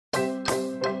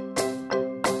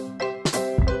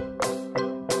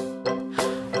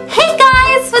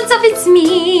what's up? It's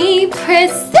me,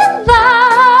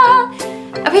 Priscilla.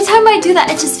 Every time I do that,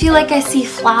 I just feel like I see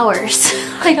flowers.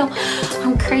 I know,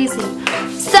 I'm crazy.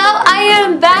 So I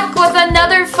am back with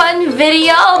another fun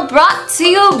video brought to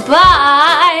you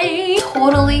by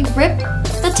Totally Rip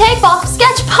the Tape Off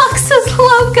SketchBox's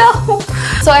logo.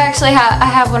 So I actually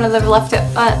have one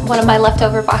of my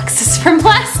leftover boxes from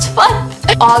last month.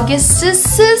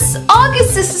 Augustus'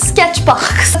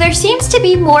 SketchBox. There seems to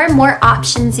be more and more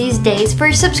options these days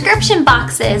for subscription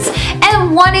boxes,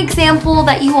 and one example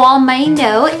that you all may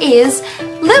know is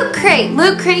Loot Crate.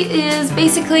 Loot Crate is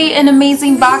basically an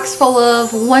amazing box full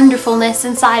of wonderfulness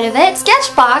inside of it.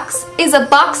 SketchBox is a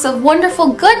box of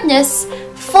wonderful goodness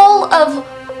full of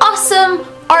awesome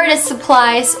artist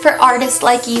supplies for artists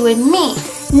like you and me.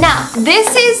 Now,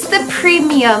 this is the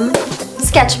premium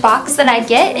SketchBox that I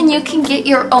get, and you can get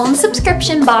your own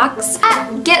subscription box at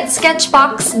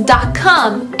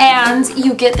getsketchbox.com, and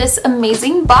you get this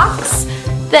amazing box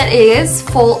that is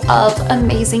full of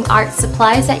amazing art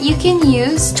supplies that you can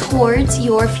use towards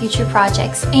your future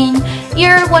projects in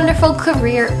your wonderful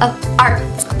career of art.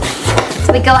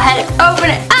 So we go ahead and open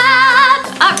it up.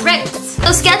 Alright,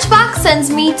 so SketchBox sends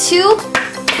me to...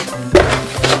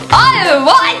 Oh,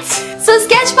 what? So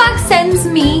SketchBox sends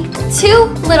me 2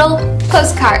 little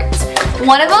postcards.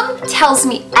 One of them tells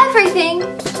me everything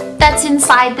that's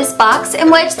inside this box,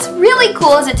 and what's really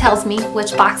cool is it tells me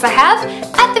which box I have.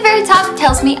 At the very top, it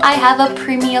tells me I have a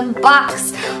premium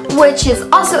box, which is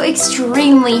also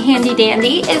extremely handy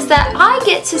dandy, is that I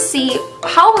get to see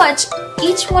how much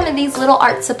each one of these little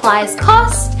art supplies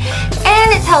cost,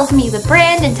 and it tells me the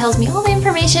brand and tells me all the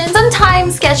information.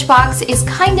 Sometimes SketchBox is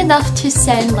kind enough to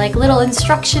send like little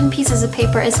instruction pieces of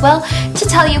paper as well to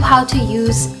tell you how to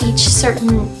use each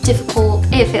certain difficult,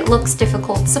 if it looks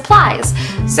difficult, supplies.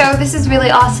 So this is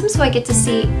really awesome, so I get to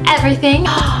see everything.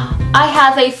 I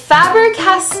have a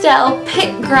Faber-Castell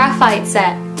Pitt graphite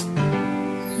set.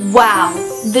 Wow,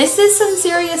 this is some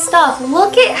serious stuff.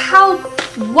 Look at how,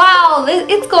 wow,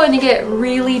 it's going to get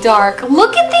really dark.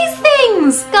 Look at these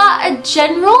things. Got a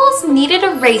General's kneaded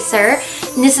eraser,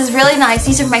 and this is really nice.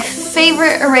 These are my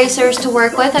favorite erasers to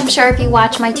work with. I'm sure if you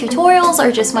watch my tutorials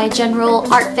or just my general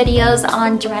art videos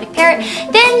on Dramatic Parrot,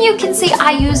 then you can see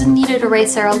I use a kneaded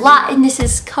eraser a lot, and this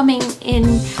is coming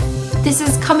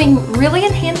really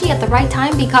in handy at the right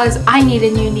time because I need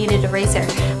a new kneaded eraser.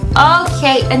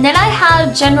 Okay, and then I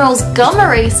have General's gum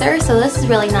eraser, so this is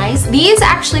really nice. These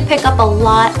actually pick up a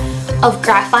lot of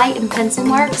graphite and pencil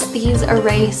marks. These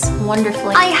erase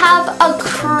wonderfully. I have a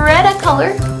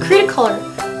Cretacolor.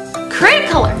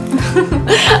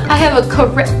 I have a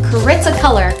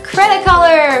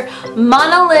Cretacolor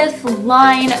monolith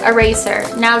line eraser.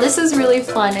 Now this is really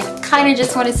fun. I kind of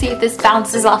just want to see if this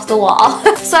bounces off the wall.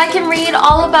 So I can read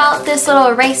all about this little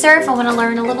eraser if I want to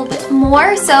learn a little bit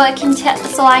more. So I can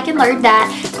learn that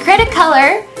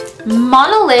Cretacolor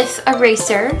monolith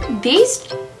eraser. These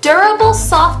durable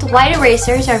soft white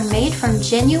erasers are made from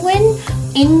genuine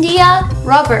India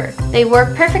rubber. They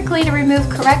work perfectly to remove,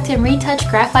 correct, and retouch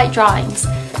graphite drawings.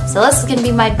 So this is going to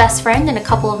be my best friend in a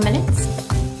couple of minutes.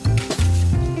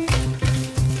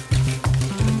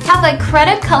 I have a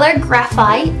Cretacolor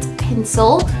graphite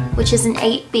pencil, which is an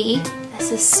 8B.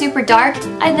 This is super dark.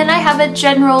 And then I have a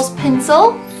General's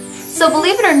pencil. So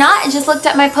believe it or not, I just looked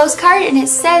at my postcard and it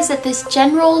says that this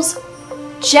General's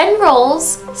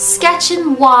Sketch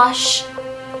and Wash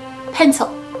pencil.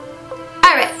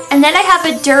 Alright, and then I have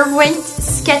a Derwent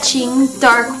Sketching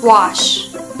Dark Wash.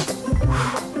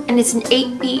 And it's an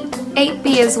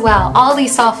 8B as well. All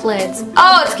these soft lids.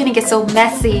 Oh, it's gonna get so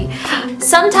messy.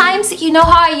 Sometimes, you know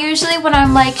how I usually, when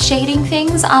I'm like shading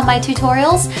things on my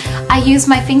tutorials, I use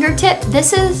my fingertip.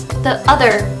 This is the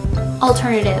other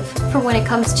alternative for when it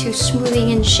comes to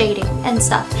smoothing and shading and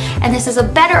stuff, and this is a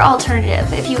better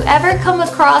alternative. If you ever come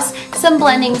across some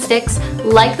blending sticks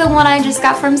like the one I just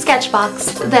got from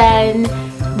SketchBox, then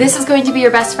this is going to be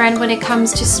your best friend when it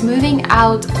comes to smoothing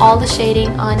out all the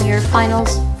shading on your final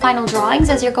drawings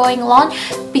as you're going along,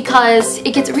 because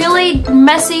it gets really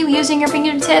messy using your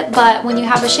fingertip, but when you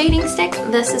have a shading stick,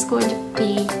 this is going to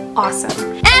be awesome.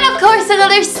 And of course,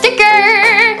 another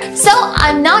sticker! So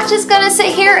I'm not just gonna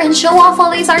sit here and show off all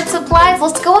these art supplies.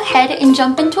 Let's go ahead and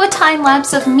jump into a time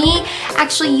lapse of me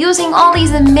actually using all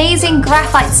these amazing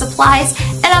graphite supplies,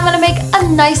 and I'm gonna make a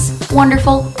nice,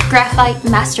 wonderful graphite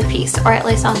masterpiece, or at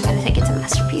least I'm gonna think it's a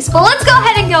masterpiece. But let's go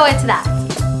ahead and go into that.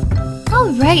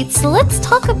 Alright, so let's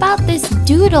talk about this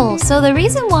doodle. So the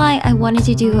reason why I wanted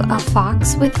to do a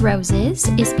fox with roses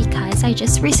is because I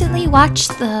just recently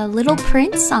watched The Little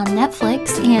Prince on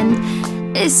Netflix, and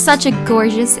it's such a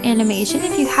gorgeous animation.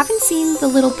 If you haven't seen The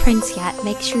Little Prince yet,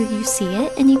 make sure you see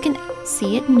it, and you can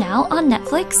see it now on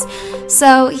Netflix.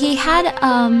 So he had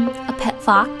a pet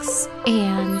fox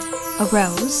and a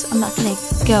rose. I'm not gonna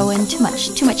go into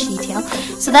too much detail.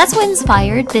 So that's what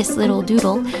inspired this little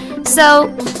doodle. So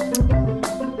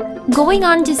going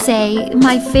on to say,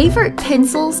 my favorite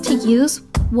pencils to use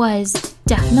was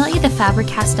definitely the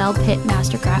Faber-Castell Pitt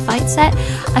Master Graphite set.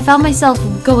 I found myself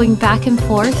going back and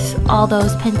forth all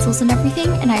those pencils and everything,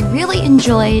 and I really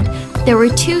enjoyed. There were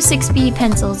two 6B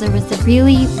pencils. There was the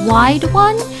really wide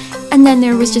one, and then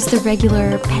there was just the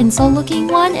regular pencil looking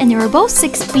one, and they were both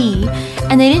 6B,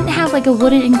 and they didn't have like a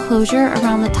wooden enclosure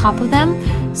around the top of them.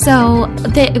 So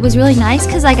it was really nice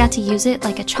because I got to use it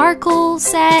like a charcoal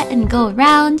set and go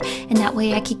around, and that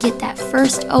way I could get that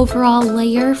first overall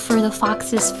layer for the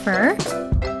fox's fur.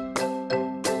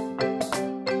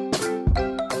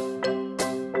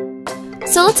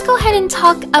 So let's go ahead and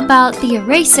talk about the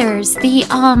erasers.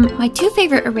 My two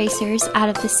favorite erasers out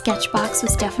of the SketchBox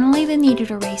was definitely the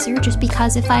kneaded eraser, just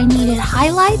because if I needed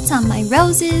highlights on my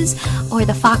roses or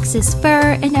the fox's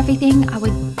fur and everything, I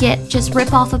would just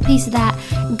rip off a piece of that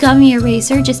gummy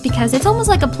eraser, just because it's almost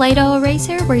like a Play-Doh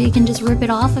eraser where you can just rip it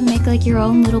off and make like your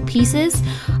own little pieces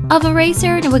of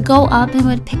eraser, and it would go up and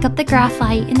would pick up the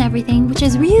graphite and everything, which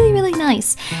is really, really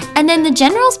nice. And then the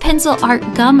General's Pencil Art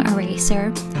Gum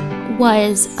Eraser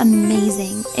was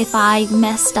amazing. If I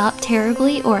messed up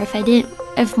terribly, or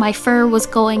if my fur was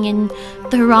going in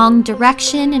the wrong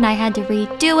direction and I had to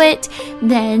redo it,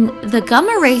 then the gum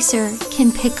eraser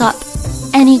can pick up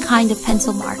any kind of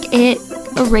pencil mark. It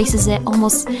erases it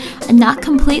almost, not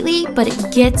completely, but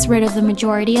it gets rid of the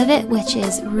majority of it, which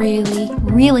is really,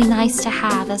 really nice to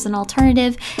have as an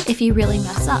alternative if you really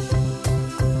mess up.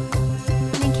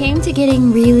 Came to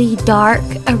getting really dark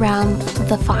around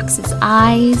the fox's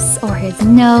eyes or his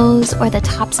nose or the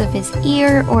tops of his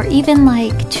ear, or even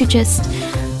like to just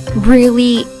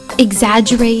really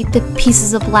exaggerate the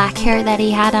pieces of black hair that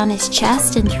he had on his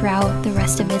chest and throughout the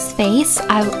rest of his face.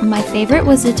 My favorite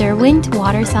was the Derwent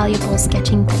water soluble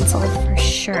sketching pencil for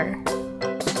sure.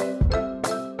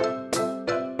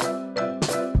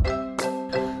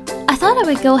 I thought I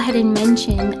would go ahead and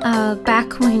mention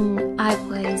back when I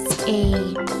was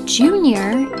a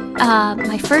junior,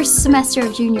 my first semester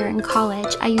of junior in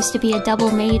college, I used to be a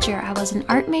double major. I was an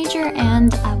art major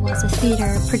and I was a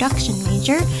theater production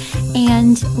major.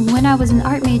 And when I was an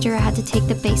art major, I had to take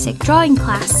the basic drawing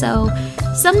class. So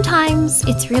sometimes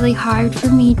it's really hard for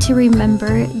me to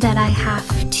remember that I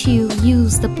have to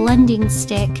use the blending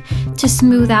stick to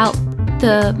smooth out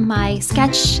my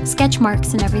sketch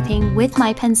marks and everything with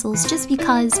my pencils, just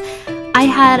because I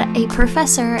had a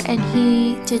professor and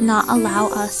he did not allow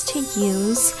us to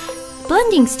use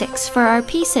blending sticks for our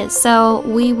pieces. So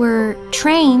we were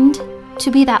trained to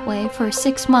be that way for a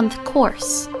 6-month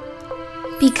course.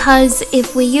 Because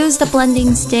if we used the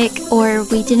blending stick or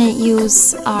we didn't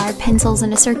use our pencils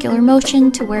in a circular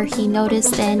motion to where he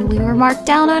noticed, then we were marked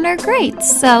down on our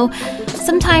grades. So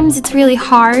sometimes it's really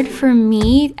hard for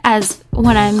me, as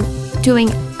when I'm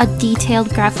doing a detailed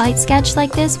graphite sketch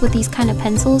like this with these kind of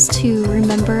pencils, to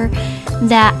remember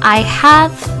that I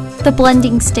have the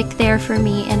blending stick there for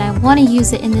me and I want to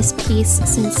use it in this piece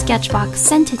since SketchBox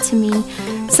sent it to me.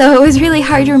 So it was really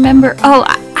hard to remember, oh,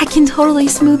 I can totally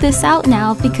smooth this out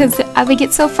now, because I would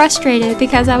get so frustrated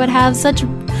because I would have such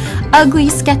ugly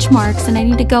sketch marks and I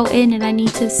need to go in and I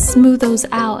need to smooth those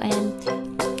out. And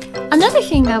another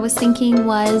thing I was thinking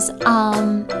was,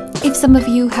 if some of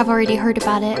you have already heard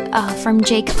about it from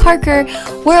Jake Parker,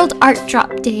 World Art Drop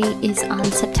Day is on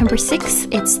September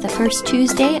 6th. It's the first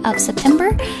Tuesday of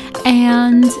September,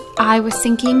 and I was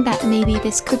thinking that maybe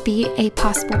this could be a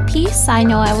possible piece. I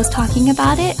know I was talking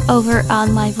about it over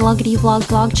on my Vloggity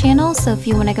Vlog channel, so if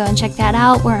you want to go and check that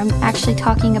out, where I'm actually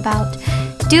talking about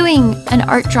doing an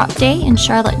art drop day in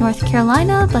Charlotte, North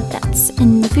Carolina, but that's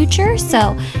in the future,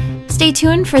 so stay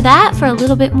tuned for that for a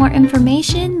little bit more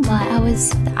information. But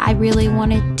I really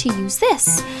wanted to use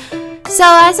this. So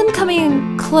as I'm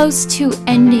coming close to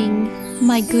ending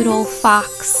my good old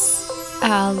fox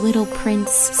Little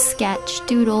Prince sketch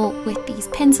doodle with these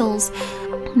pencils,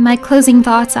 my closing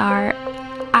thoughts are,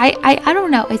 I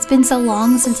don't know, it's been so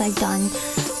long since I've done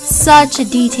such a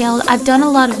detailed, I've done a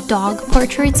lot of dog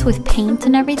portraits with paint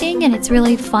and everything, and it's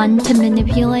really fun to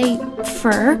manipulate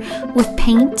fur with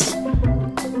paint.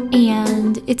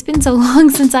 And it's been so long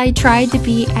since I tried to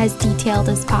be as detailed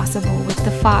as possible with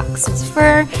the fox's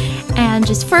fur and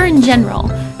just fur in general.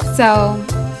 So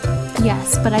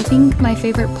yes, but I think my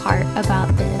favorite part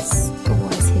about this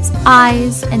was his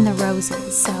eyes and the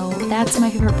roses. So that's my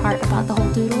favorite part about the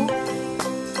whole doodle.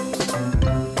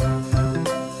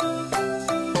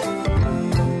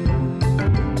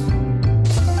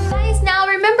 Guys, now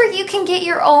remember you can get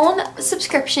your own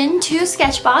subscription to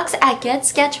SketchBox at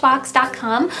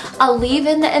getsketchbox.com. I'll leave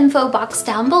in the info box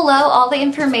down below all the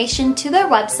information to their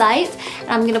website. And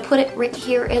I'm gonna put it right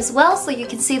here as well so you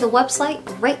can see the website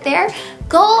right there.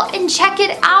 Go and check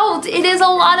it out. It is a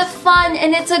lot of fun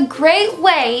and it's a great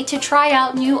way to try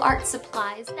out new art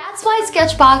supplies. That's why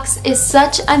SketchBox is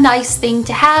such a nice thing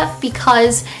to have,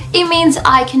 because it means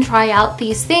I can try out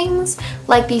these things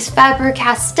like these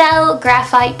Faber-Castell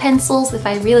graphite pencils. If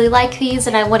I really like these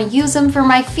and I want to use them for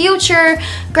my future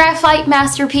graphite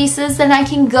masterpieces, then I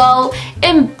can go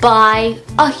and buy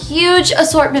a huge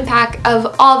assortment pack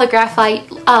of all the graphite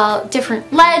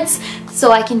different leads,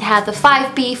 so I can have the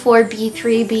 5B, 4B,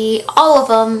 3B, all of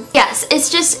them. Yes,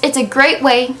 it's a great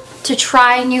way to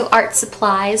try new art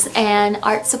supplies, and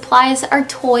art supplies are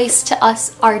toys to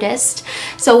us artists.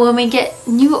 So when we get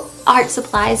new art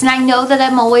supplies, and I know that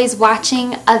I'm always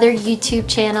watching other YouTube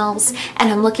channels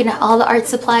and I'm looking at all the art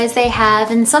supplies they have,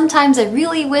 and sometimes I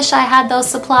really wish I had those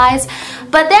supplies,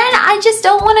 but then I just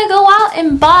don't want to go out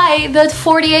and buy the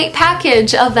 48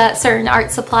 package of that certain art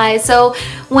supply. So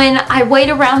when I wait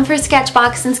around for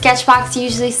SketchBox, and SketchBox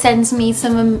usually sends me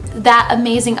some of that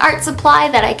amazing art supply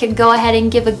that I could go ahead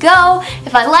and give a go.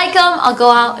 If I like them, I'll go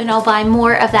out and I'll buy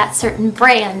more of that certain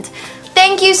brand.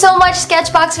 Thank you so much,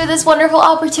 SketchBox, for this wonderful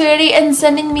opportunity and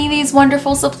sending me these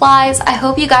wonderful supplies. I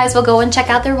hope you guys will go and check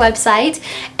out their website,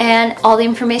 and all the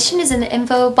information is in the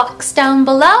info box down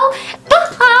below.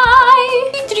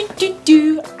 Bye!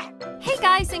 Hey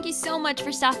guys, thank you so much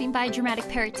for stopping by Dramatic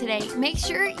Parrot today. Make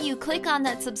sure you click on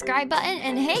that subscribe button,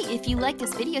 and hey, if you like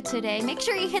this video today, make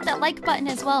sure you hit that like button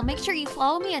as well. Make sure you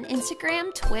follow me on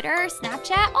Instagram, Twitter,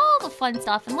 Snapchat, all the fun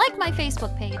stuff, and like my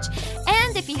Facebook page.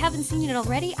 And if you haven't seen it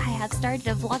already, I have started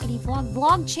a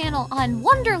vlog channel on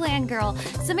Wonderland Girl,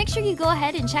 so make sure you go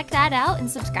ahead and check that out and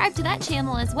subscribe to that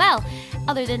channel as well.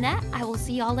 Other than that, I will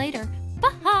see y'all later.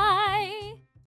 Bye!